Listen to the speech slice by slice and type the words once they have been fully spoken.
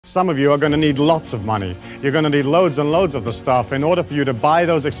Some of you are going to need lots of money. You're going to need loads and loads of the stuff in order for you to buy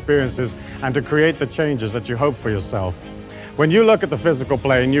those experiences and to create the changes that you hope for yourself. When you look at the physical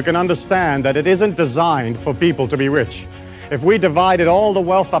plane, you can understand that it isn't designed for people to be rich. If we divided all the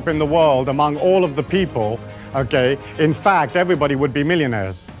wealth up in the world among all of the people, okay, in fact, everybody would be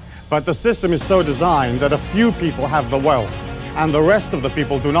millionaires. But the system is so designed that a few people have the wealth and the rest of the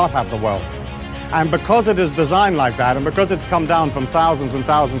people do not have the wealth. And because it is designed like that, and because it's come down from thousands and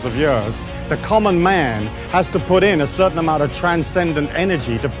thousands of years, the common man has to put in a certain amount of transcendent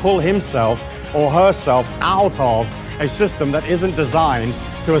energy to pull himself or herself out of a system that isn't designed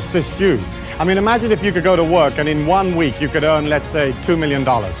to assist you. I mean, imagine if you could go to work and in 1 week you could earn, let's say, $2 million.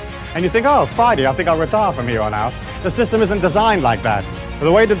 And you think, oh, Friday, I think I'll retire from here on out. The system isn't designed like that.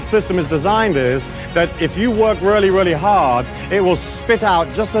 The way that the system is designed is that if you work really, really hard, it will spit out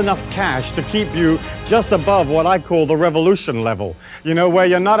just enough cash to keep you just above what I call the revolution level. You know, where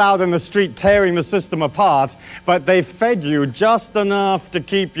you're not out in the street tearing the system apart, but they've fed you just enough to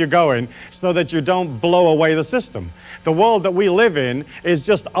keep you going so that you don't blow away the system. The world that we live in is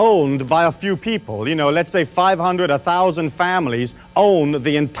just owned by a few people. You know, let's say 500, 1,000 families own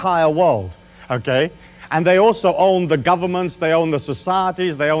the entire world, okay? And they also own the governments, they own the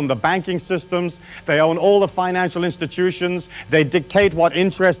societies, they own the banking systems, they own all the financial institutions. They dictate what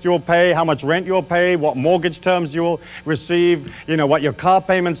interest you'll pay, how much rent you'll pay, what mortgage terms you'll receive, you know, what your car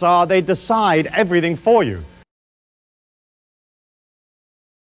payments are. They decide everything for you.